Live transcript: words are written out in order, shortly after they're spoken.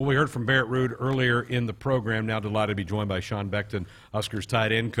Well, we heard from Barrett Ruud earlier in the program. Now delighted to be joined by Sean Beckton, Huskers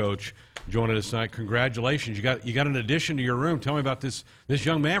tight end coach, joining us tonight. Congratulations. You got an addition to your room. Tell me about this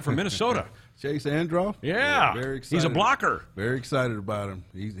young man from Minnesota. Chase Androff? Yeah. Very excited. He's a blocker. Very excited about him.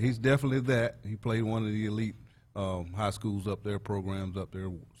 He's definitely that. He played one of the elite high schools up there, programs up there.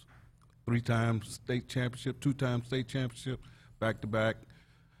 3-time state championship, 2-time state championship, back-to-back,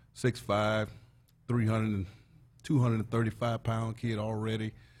 6'5", 235-pound kid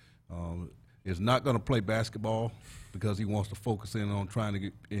already. Is not going to play basketball because he wants to focus in on trying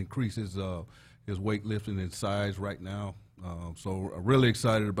to increase his weightlifting and size right now. So I'm really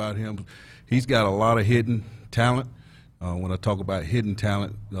excited about him. He's got a lot of hidden talent. When I talk about hidden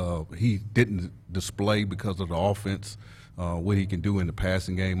talent, he didn't display because of the offense, what he can do in the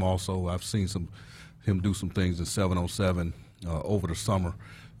passing game also. I've seen him do some things in 7-on-7 over the summer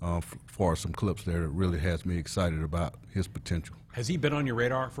for some clips there that really has me excited about his potential. Has he been on your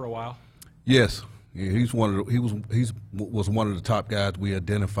radar for a while? Yes, he was one of the top guys we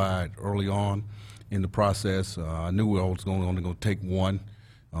identified early on in the process. I knew I was only going to take one,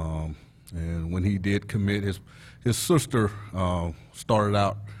 and when he did commit, his sister started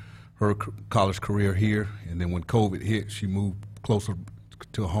out her college career here, and then when COVID hit, she moved closer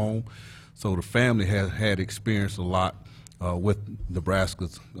to home. So the family had experienced a lot with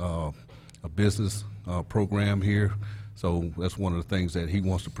Nebraska's a business program here. So that's one of the things that he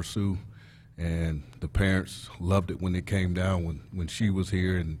wants to pursue, and the parents loved it when they came down when she was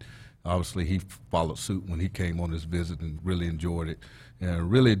here, and obviously he followed suit when he came on his visit and really enjoyed it,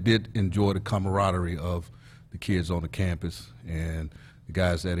 and really did enjoy the camaraderie of the kids on the campus and the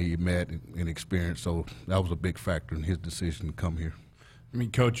guys that he met and experienced. So that was a big factor in his decision to come here. I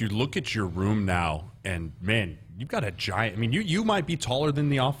mean, Coach, you look at your room now, and, man, you've got a giant – I mean, you might be taller than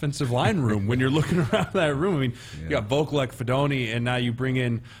the offensive line room when you're looking around that room. I mean, yeah. You got Vokalek, Fidone, and now you bring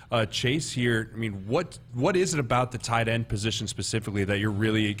in Chase here. I mean, what is it about the tight end position specifically that you're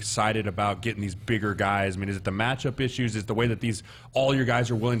really excited about getting these bigger guys? I mean, is it the matchup issues? Is it the way that all your guys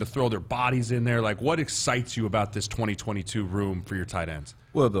are willing to throw their bodies in there? Like, what excites you about this 2022 room for your tight ends?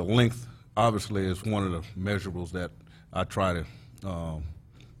 Well, the length, obviously, is one of the measurables that I try to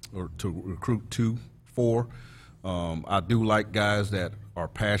recruit for. I do like guys that are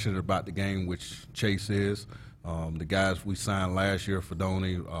passionate about the game, which Chase is. The guys we signed last year,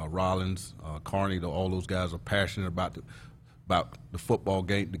 Fidone, Rollins, Carney, all those guys are passionate about the football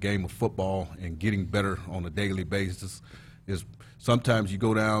game, the game of football, and getting better on a daily basis. Sometimes you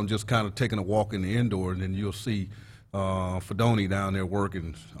go down just kind of taking a walk in the indoor, and then you'll see Fidone down there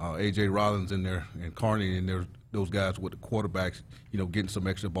working, A.J. Rollins in there, and Carney in there. Those guys with the quarterbacks, getting some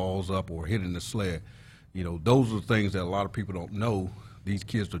extra balls up or hitting the sled. Those are the things that a lot of people don't know these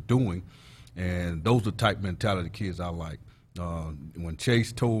kids are doing, and those are the type mentality kids I like. When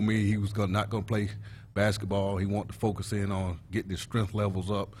Chase told me he was not going to play basketball, he wanted to focus in on getting his strength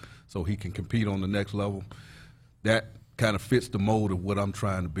levels up so he can compete on the next level. That kind of fits the mold of what I'm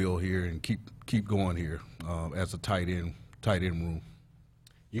trying to build here and keep going here as a tight end room.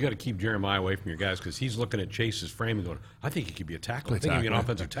 You got to keep Jeremiah away from your guys because he's looking at Chase's frame and going, I think he could be a tackle. I think he could be an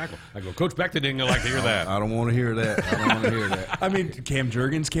offensive tackle. I go, Coach Beckton didn't like to hear that. I don't want to hear that. I mean, Cam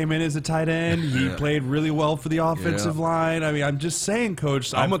Jurgens came in as a tight end. He played really well for the offensive line. I mean, I'm just saying,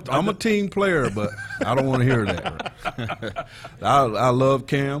 Coach. I'm a team player, but I don't want to hear that. I love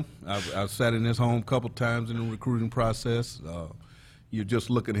Cam. I've sat in his home a couple times in the recruiting process. You're just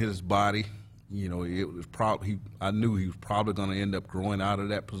looking at his body. It was probably I knew he was probably going to end up growing out of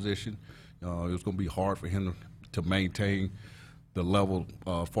that position. It was going to be hard for him to maintain the level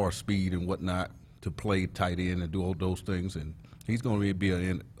for speed and whatnot to play tight end and do all those things. And he's going to be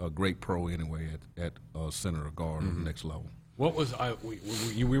a great pro anyway at center or guard at the next level. What was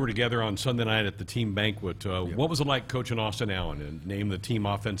we were together on Sunday night at the team banquet. What was it like coaching Austin Allen and named the team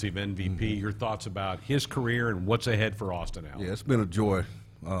offensive MVP? Your thoughts about his career and what's ahead for Austin Allen? Yeah, it's been a joy.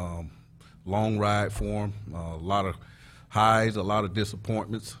 Long ride for him, a lot of highs, a lot of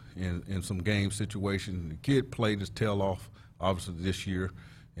disappointments in some game situations. The kid played his tail off, obviously, this year,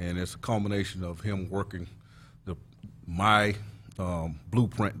 and it's a combination of him working my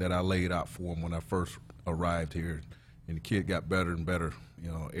blueprint that I laid out for him when I first arrived here, and the kid got better and better,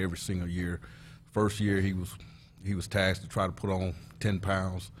 every single year. First year he was tasked to try to put on 10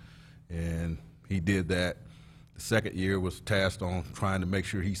 pounds, and he did that. The second year was tasked on trying to make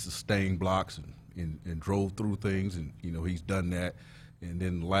sure he sustained blocks and drove through things, and he's done that. And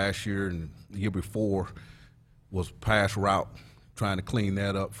then last year and the year before was pass route, trying to clean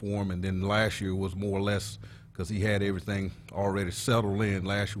that up for him. And then last year was more or less because he had everything already settled in.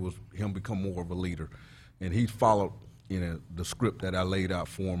 Last year was him become more of a leader, and he followed the script that I laid out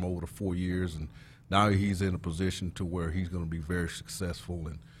for him over the 4 years, and now he's in a position to where he's going to be very successful,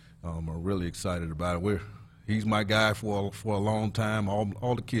 and I'm really excited about it. He's my guy for a long time.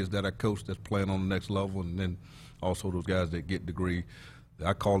 All the kids that I coach that's playing on the next level, and then also those guys that get degree,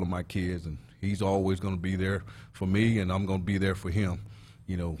 I call them my kids, and he's always going to be there for me, and I'm going to be there for him,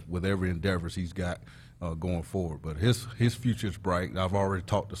 with every endeavors he's got going forward. But his future is bright. I've already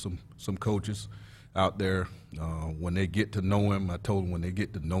talked to some coaches out there. When they get to know him, I told them when they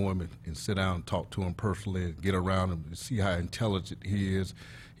get to know him and sit down and talk to him personally and get around him and see how intelligent he is,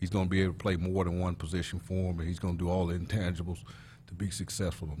 he's going to be able to play more than one position for him, and he's going to do all the intangibles to be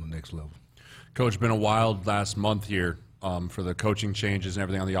successful on the next level. Coach, been a wild last month here for the coaching changes and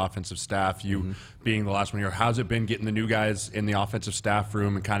everything on the offensive staff. You being the last one here, how's it been getting the new guys in the offensive staff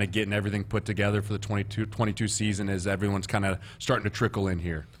room and kind of getting everything put together for the 22 season as everyone's kind of starting to trickle in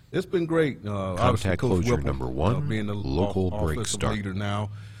here? It's been great. Contact Coach closure Whipple, number 1, being the local break offensive start. leader now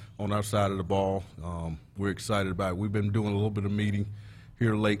on our side of the ball. We're excited about it. We've been doing a little bit of meeting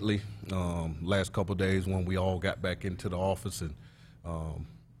here lately, last couple of days when we all got back into the office, and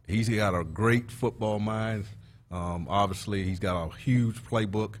he's got a great football mind. Obviously, he's got a huge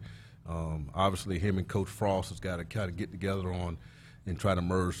playbook. Obviously, him and Coach Frost has got to kind of get together on and try to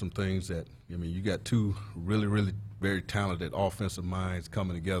merge some things that, you got two really, really very talented offensive minds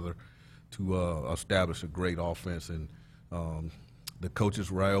coming together to establish a great offense. And the coaches,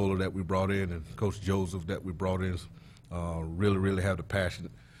 Raiola, that we brought in, and Coach Joseph that we brought in, really, really have the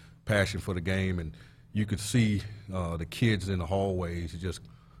passion for the game. And you could see the kids in the hallways just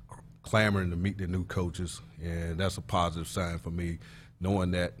clamoring to meet the new coaches, and that's a positive sign for me,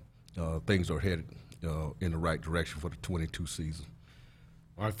 knowing that things are headed in the right direction for the 22 season.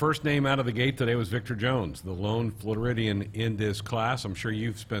 Our first name out of the gate today was Victor Jones, the lone Floridian in this class. I'm sure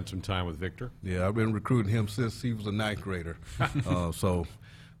you've spent some time with Victor. Yeah, I've been recruiting him since he was a ninth grader. So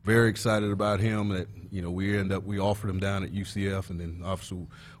very excited about him that, we offered him down at UCF, and then obviously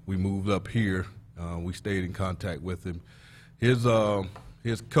we moved up here. We stayed in contact with him.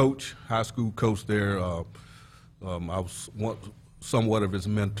 His coach, high school coach there, I was somewhat of his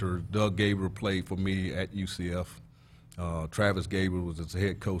mentor. Doug Gabriel played for me at UCF. Travis Gabriel was his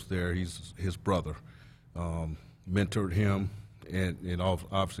head coach there. He's his brother. Mentored him and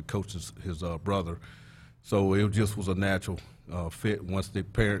obviously coached his brother. So it just was a natural fit. Once the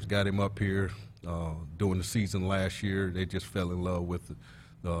parents got him up here during the season last year, they just fell in love with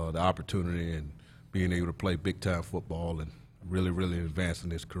the opportunity and being able to play big-time football and really, really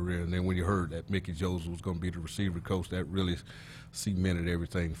advancing his career. And then when you heard that Mickey Joseph was going to be the receiver coach, that really cemented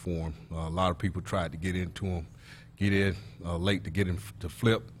everything for him. A lot of people tried to get in late to get him to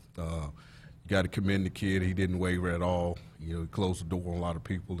flip. You got to commend the kid. He didn't waver at all. He closed the door on a lot of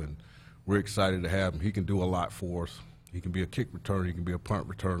people, and we're excited to have him. He can do a lot for us. He can be a kick returner. He can be a punt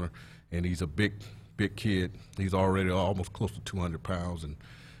returner, and he's a big kid. He's already almost close to 200 pounds and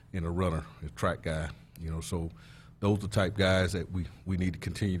a runner, a track guy. So those are the type guys that we need to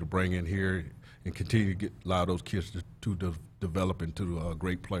continue to bring in here and continue to allow those kids to develop into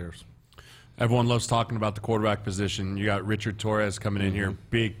great players. Everyone loves talking about the quarterback position. You got Richard Torres coming in here,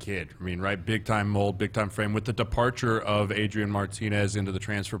 big kid. Right? Big-time mold, big-time frame. With the departure of Adrian Martinez into the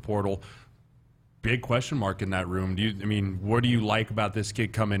transfer portal, big question mark in that room. What do you like about this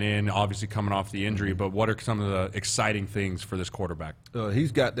kid coming in, obviously coming off the injury, but what are some of the exciting things for this quarterback?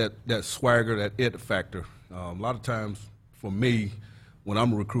 He's got that swagger, that it factor. A lot of times for me, when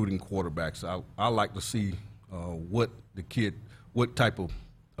I'm recruiting quarterbacks, I like to see what type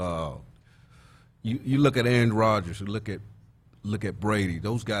of you look at Aaron Rodgers, you look at Brady.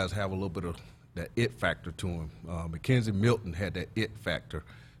 Those guys have a little bit of that it factor to them. Mackenzie Milton had that it factor.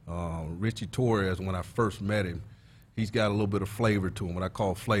 Richie Torres, when I first met him, he's got a little bit of flavor to him. What I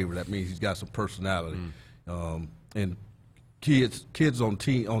call flavor, that means he's got some personality. And kids on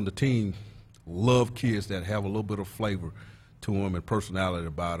the team love kids that have a little bit of flavor to them and personality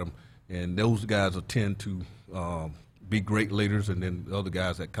about them. And those guys will tend to be great leaders, and then the other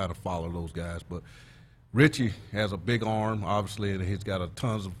guys that kind of follow those guys. But Richie has a big arm, obviously, and he's got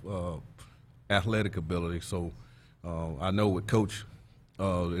tons of athletic ability. So I know what Coach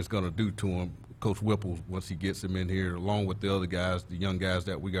is going to do to him, Coach Whipple, once he gets him in here, along with the other guys, the young guys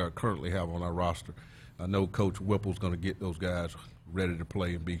that we currently have on our roster. I know Coach Whipple's going to get those guys ready to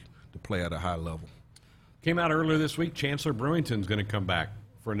play and to play at a high level. Came out earlier this week, Chancellor Brewington's going to come back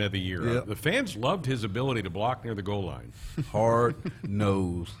for another year. Yep. The fans loved his ability to block near the goal line.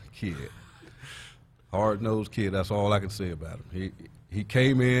 Hard-nosed kid. Hard-nosed kid, that's all I can say about him. He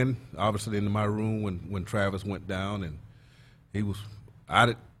came in, obviously, into my room when Travis went down, and he was –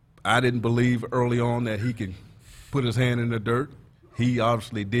 I didn't believe early on that he could put his hand in the dirt. He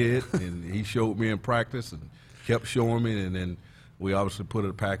obviously did, and he showed me in practice and kept showing me, and then we obviously put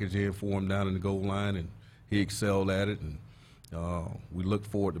a package in for him down in the goal line, and he excelled at it, and we look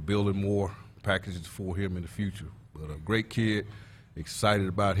forward to building more packages for him in the future. But a great kid, excited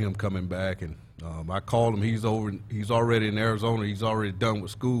about him coming back, and I called him. He's already in Arizona. He's already done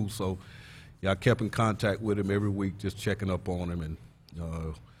with school, so yeah, I kept in contact with him every week, just checking up on him, and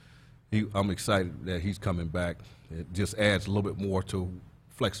I'm excited that he's coming back. It just adds a little bit more to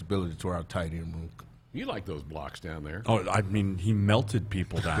flexibility to our tight end room. You like those blocks down there. Oh, I mean, he melted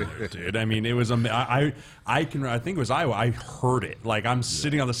people down there, dude. I mean, it was I think it was Iowa. I heard it. Like, I'm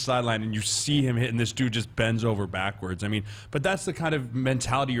sitting on the sideline, and you see him hitting this dude just bends over backwards. I mean, but that's the kind of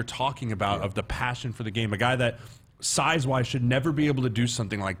mentality you're talking about of the passion for the game. A guy that size-wise should never be able to do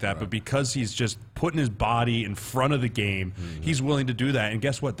something like that, but because he's just putting his body in front of the game, he's willing to do that. And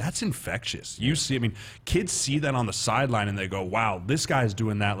guess what? That's infectious. You see, I mean, kids see that on the sideline, and they go, wow, this guy's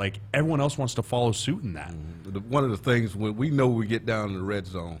doing that. Like, everyone else wants to follow suit in that. One of the things, when we know we get down in the red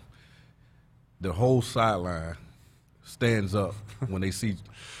zone, the whole sideline stands up when they see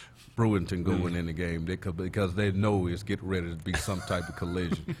Brewington going in the game, because they know it's getting ready to be some type of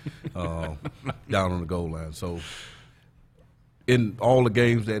collision down on the goal line. So in all the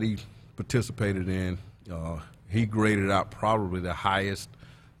games that he participated in, he graded out probably the highest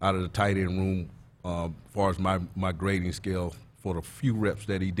out of the tight end room as far as my grading scale for the few reps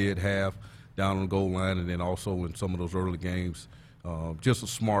that he did have down on the goal line, and then also in some of those early games. Just a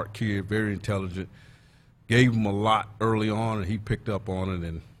smart kid, very intelligent. Gave him a lot early on, and he picked up on it.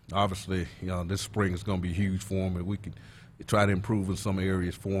 And obviously, this spring is going to be huge for him, and we can try to improve in some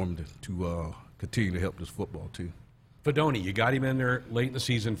areas for him to continue to help this football team. Fidone, you got him in there late in the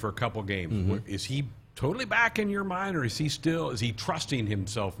season for a couple games. Is he totally back in your mind, or is he trusting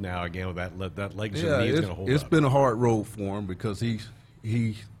himself now again with that legs and knees going to hold up? It's been a hard road for him because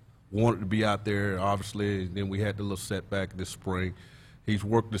he wanted to be out there, obviously, and then we had the little setback this spring. He's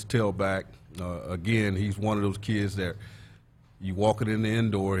worked his tail back. Again, he's one of those kids that you walking in the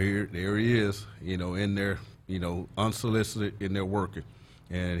indoor here, there he is, in there, unsolicited, in there working.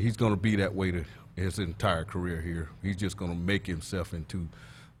 And he's going to be that way to his entire career here. He's just going to make himself into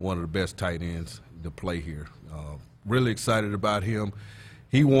one of the best tight ends to play here. Really excited about him.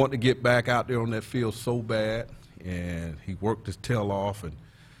 He wanted to get back out there on that field so bad, and he worked his tail off.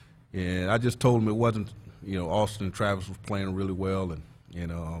 And I just told him it wasn't, Austin and Travis was playing really well, and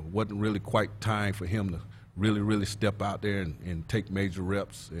wasn't really quite time for him to really step out there and take major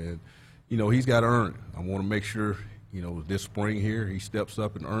reps. And, he's got to earn it. I want to make sure, this spring here he steps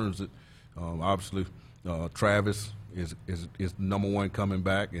up and earns it. Obviously, Travis is the number one coming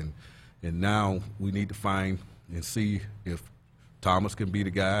back, and now we need to find and see if Thomas can be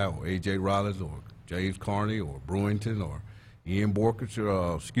the guy, or A.J. Rollins, or James Carney, or Brewington, or Nate Borkacher.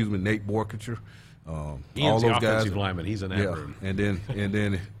 Ian's all those the guys, offensive lineman. He's in that room. And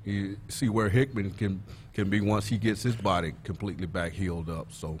then you see where Hickman can be once he gets his body completely back healed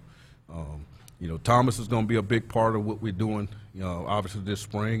up. So, Thomas is going to be a big part of what we're doing, obviously this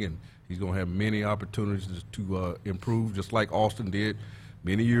spring, and he's going to have many opportunities to improve, just like Austin did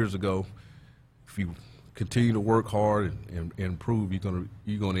many years ago. If you continue to work hard and improve,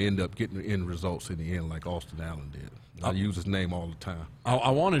 you're going to end up getting the end results in the end, like Austin Allen did. I use his name all the time. I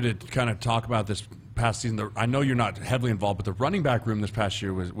wanted to kind of talk about this past season. I know you're not heavily involved, but the running back room this past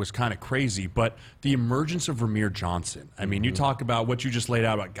year was kind of crazy. But the emergence of Rahmir Johnson, I mean, you talk about what you just laid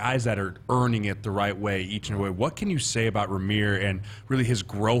out about guys that are earning it the right way each and every way. What can you say about Rahmir and really his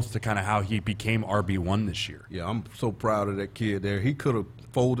growth to kind of how he became RB1 this year? Yeah, I'm so proud of that kid there. He could have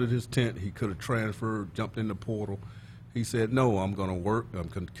folded his tent. He could have transferred, jumped in the portal. He said, no, I'm going to work. I'm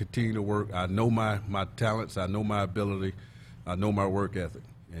going to continue to work. I know my talents. I know my ability. I know my work ethic.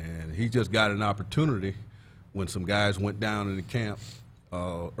 And he just got an opportunity when some guys went down in the camp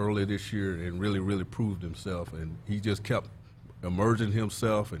earlier this year and really proved himself. And he just kept emerging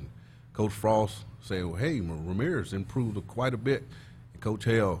himself. And Coach Frost said, well, hey, Ramirez improved quite a bit. And Coach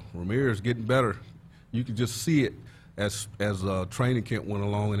Hale, Ramirez getting better. You could just see it as training camp went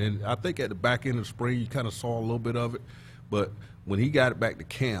along. And then I think at the back end of the spring, you kind of saw a little bit of it. But when he got it back to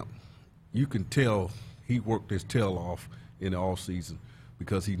camp, you can tell he worked his tail off in the offseason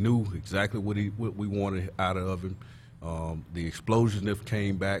because he knew exactly what we wanted out of him. The explosion that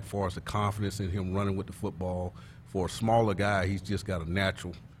came back as far as the confidence in him running with the football. For a smaller guy, he's just got a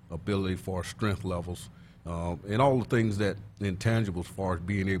natural ability for strength levels. And all the things that intangibles as far as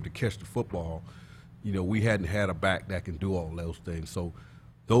being able to catch the football, we hadn't had a back that can do all those things. So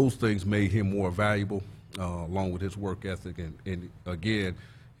those things made him more valuable along with his work ethic. And again,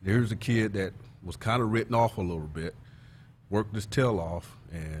 here's a kid that was kind of written off a little bit, worked his tail off,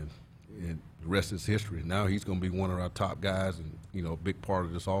 and the rest is history. Now he's going to be one of our top guys and, a big part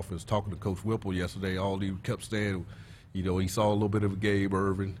of this offense. Talking to Coach Whipple yesterday, all he kept saying, he saw a little bit of a Gabe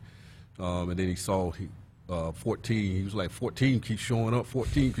Irvin, and then he saw 14. He was like, 14 keeps showing up,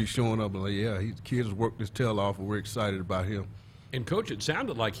 14 keeps showing up. And like, yeah, the kid has worked his tail off, and we're excited about him. And, Coach, it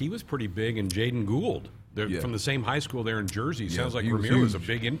sounded like he was pretty big in Jaden Gould. They're from the same high school there in Jersey. Sounds like Ramir was a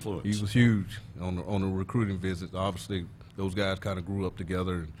big influence. He was huge on the recruiting visits. Obviously, those guys kind of grew up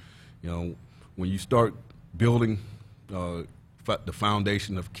together. And, when you start building the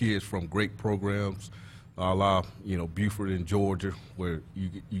foundation of kids from great programs, a la Buford in Georgia, where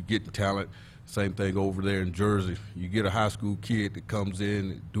you get talent. Same thing over there in Jersey. You get a high school kid that comes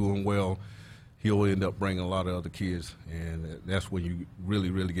in doing well, he'll end up bringing a lot of other kids, and that's when you really,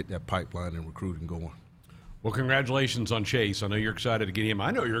 really get that pipeline and recruiting going. Well, congratulations on Chase. I know you're excited to get him. I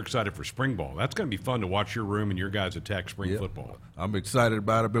know you're excited for spring ball. That's going to be fun to watch your room and your guys attack spring football. I'm excited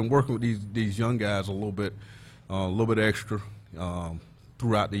about it. I've been working with these young guys a little bit extra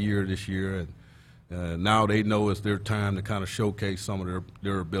throughout the year this year, and now they know it's their time to kind of showcase some of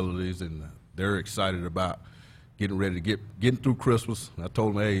their abilities, and they're excited about getting ready to getting through Christmas. I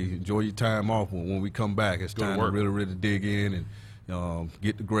told them, hey, enjoy your time off. When we come back, it's time to really, really dig in and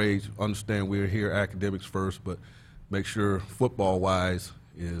get the grades. Understand we're here academics first, but make sure football-wise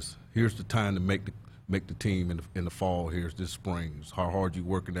here's the time to make the team in the fall. Here's this spring. It's how hard you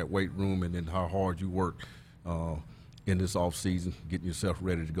work in that weight room, and then how hard you work in this off season, getting yourself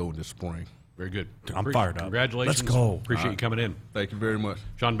ready to go in this spring. Very good. I'm fired up. Congratulations. Let's go. Appreciate you coming in. Thank you very much.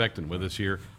 Sean Beckton with us here